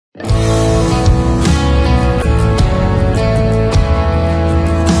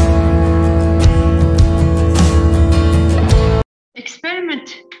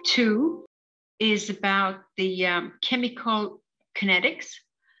is about the chemical kinetics.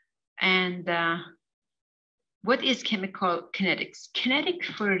 And what is chemical kinetics? Kinetic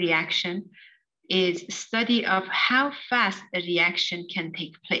for a reaction is study of how fast a reaction can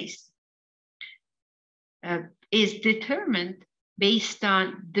take place. Is determined based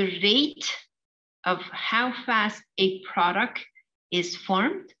on the rate of how fast a product is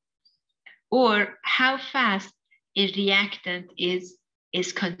formed or how fast a reactant is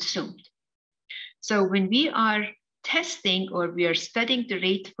consumed. So when we are testing or we are studying the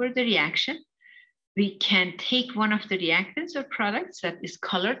rate for the reaction, we can take one of the reactants or products that is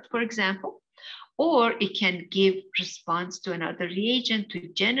colored, for example, or it can give response to another reagent to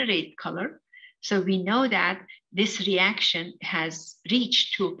generate color. So we know that this reaction has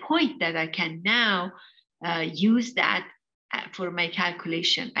reached to a point that I can now use that for my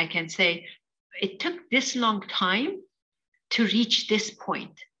calculation. I can say it took this long time to reach this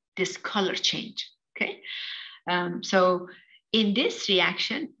point, this color change, okay? So in this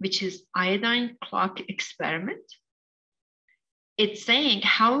reaction, which is iodine clock experiment, it's saying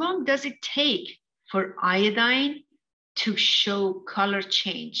how long does it take for iodine to show color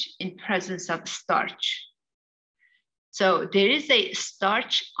change in presence of starch. So there is a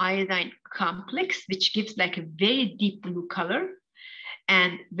starch iodine complex, which gives like a very deep blue color.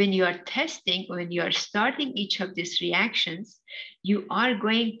 And when you are testing, when you are starting each of these reactions, you are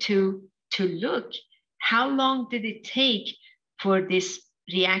going to look how long did it take for this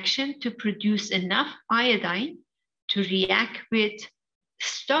reaction to produce enough iodine to react with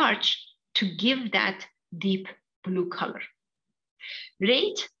starch to give that deep blue color.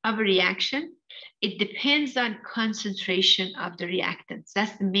 Rate of a reaction, it depends on concentration of the reactants.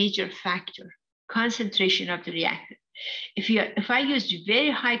 That's the major factor, concentration of the reactant. If I use very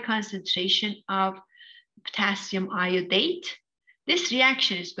high concentration of potassium iodate, this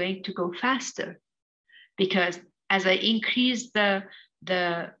reaction is going to go faster because as I increase the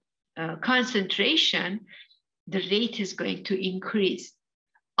concentration, the rate is going to increase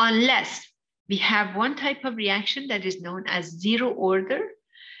unless we have one type of reaction that is known as zero order.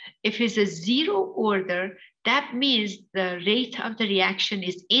 If it's a zero order, that means the rate of the reaction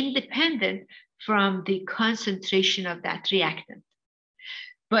is independent from the concentration of that reactant.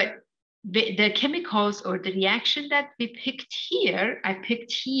 But the chemicals or the reaction that we picked here, I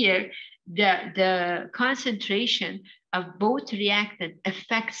picked here the concentration of both reactant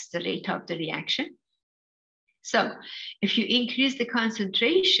affects the rate of the reaction. So if you increase the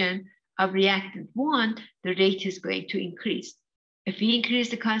concentration of reactant 1, the rate is going to increase. If we increase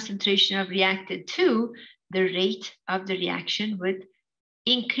the concentration of reactant 2, the rate of the reaction would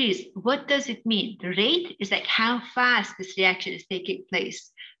increase. What does it mean? The rate is like how fast this reaction is taking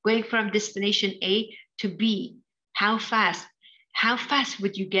place, going from destination A to B. How fast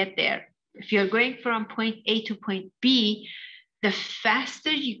would you get there? If you're going from point A to point B, the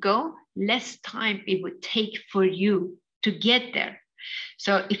faster you go, less time it would take for you to get there.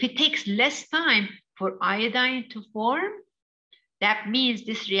 So if it takes less time for iodine to form, that means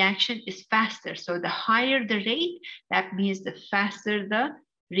this reaction is faster. So the higher the rate, that means the faster the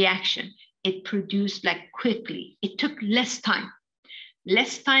reaction. It produced like quickly. It took less time.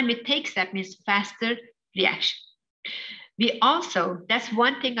 Less time it takes, that means faster reaction. We also, that's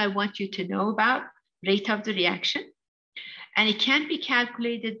one thing I want you to know about rate of the reaction. And it can be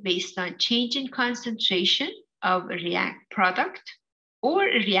calculated based on change in concentration of a product or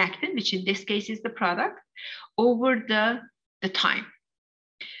a reactant, which in this case is the product, over the time.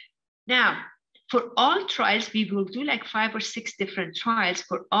 Now, for all trials, we will do like 5 or 6 different trials.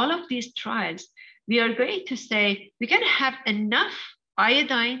 For all of these trials, we are going to say, we're going to have enough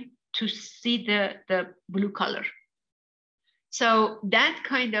iodine to see the blue color. So that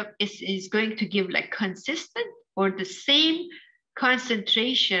kind of is going to give like consistent or the same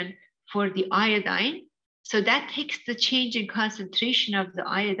concentration for the iodine. So that takes the change in concentration of the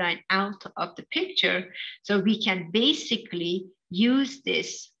iodine out of the picture. So we can basically use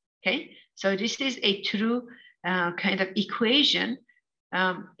this, okay? So this is a true kind of equation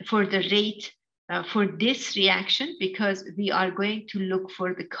for the rate for this reaction, because we are going to look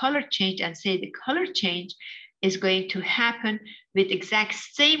for the color change and say the color change is going to happen with exact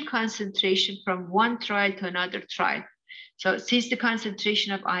same concentration from one trial to another trial. So since the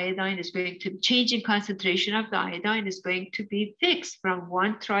concentration of iodine is going to change in concentration of the iodine is going to be fixed from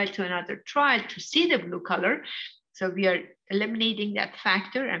one trial to another trial to see the blue color. So we are eliminating that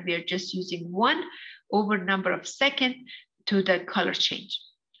factor and we are just using 1 over number of seconds to the color change.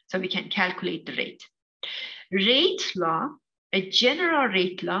 So we can calculate the rate. Rate law, a general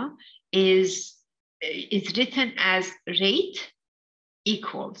rate law is written as rate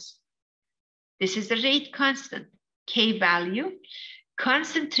equals This is the rate constant, K value,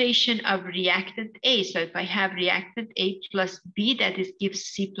 concentration of reactant A. So if I have reactant A plus B, that is gives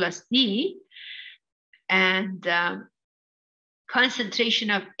C plus D, and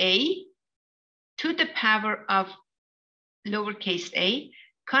concentration of A to the power of lowercase a,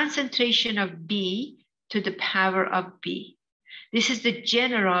 concentration of B to the power of B. This is the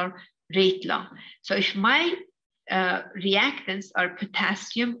general rate law. So if my reactants are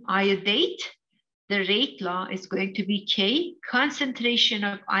potassium iodate, the rate law is going to be K, concentration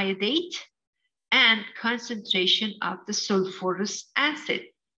of iodate and concentration of the sulfurous acid.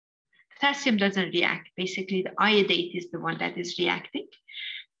 Potassium doesn't react. Basically, the iodate is the one that is reacting.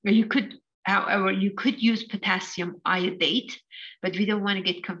 You could, however, you could use potassium iodate, but we don't want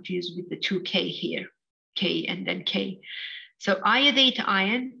to get confused with the 2K here, K and then K. So iodate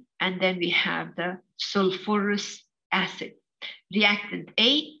ion, and then we have the sulfurous acid. Reactant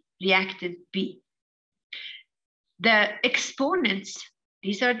A, reactant B. The exponents,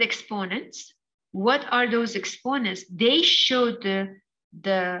 these are the exponents. What are those exponents? They show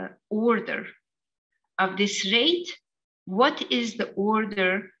the order of this rate. What is the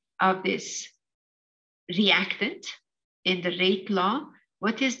order of this reactant in the rate law?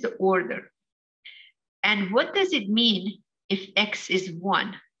 What is the order? And what does it mean if X is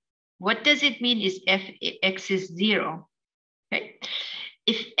 1? What does it mean if X is 0? Okay.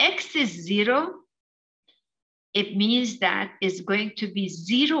 If X is 0, it means that it's going to be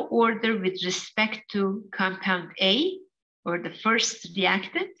 0 order with respect to compound A, or the first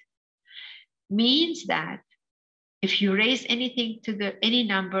reactant. Means that if you raise anything to any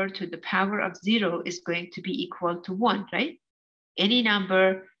number to the power of 0 is going to be equal to 1, right? Any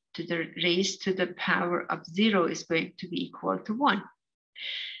number to the raised to the power of 0 is going to be equal to 1.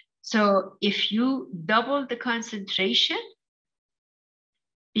 So if you double the concentration,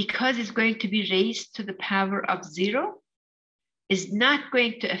 because it's going to be raised to the power of 0, is not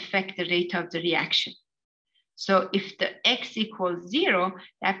going to affect the rate of the reaction. So if the X equals 0,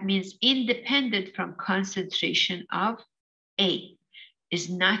 that means independent from concentration of A is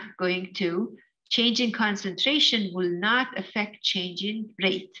not going to, change in concentration will not affect change in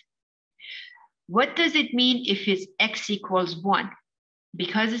rate. What does it mean if it's X equals 1?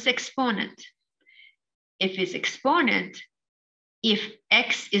 Because it's exponent. If it's exponent, if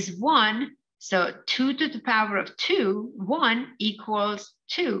X is 1, so 2 to the power of 2, 1 equals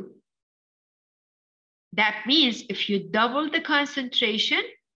 2. That means if you double the concentration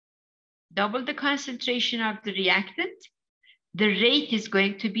of the reactant, the rate is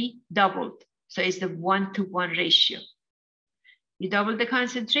going to be doubled. So it's the 1-to-1 ratio. You double the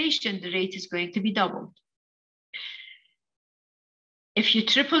concentration, the rate is going to be doubled. If you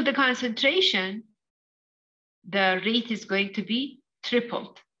triple the concentration, the rate is going to be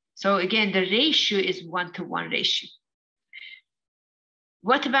tripled. So again, the ratio is 1-to-1 ratio.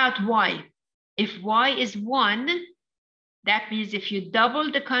 What about Y? If Y is 1, that means if you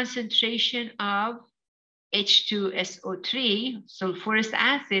double the concentration of H2SO3, sulfurous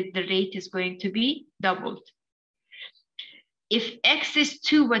acid, the rate is going to be doubled. If X is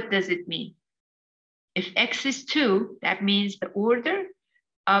 2, what does it mean? If X is 2, that means the order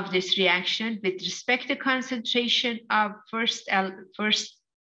of this reaction with respect to concentration of first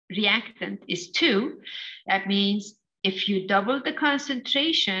reactant is 2. That means if you double the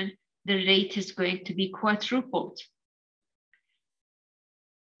concentration, the rate is going to be quadrupled.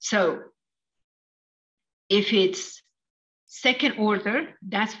 So if it's second order,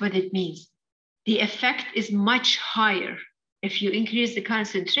 that's what it means. The effect is much higher. If you increase the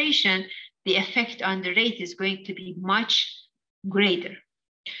concentration, the effect on the rate is going to be much greater.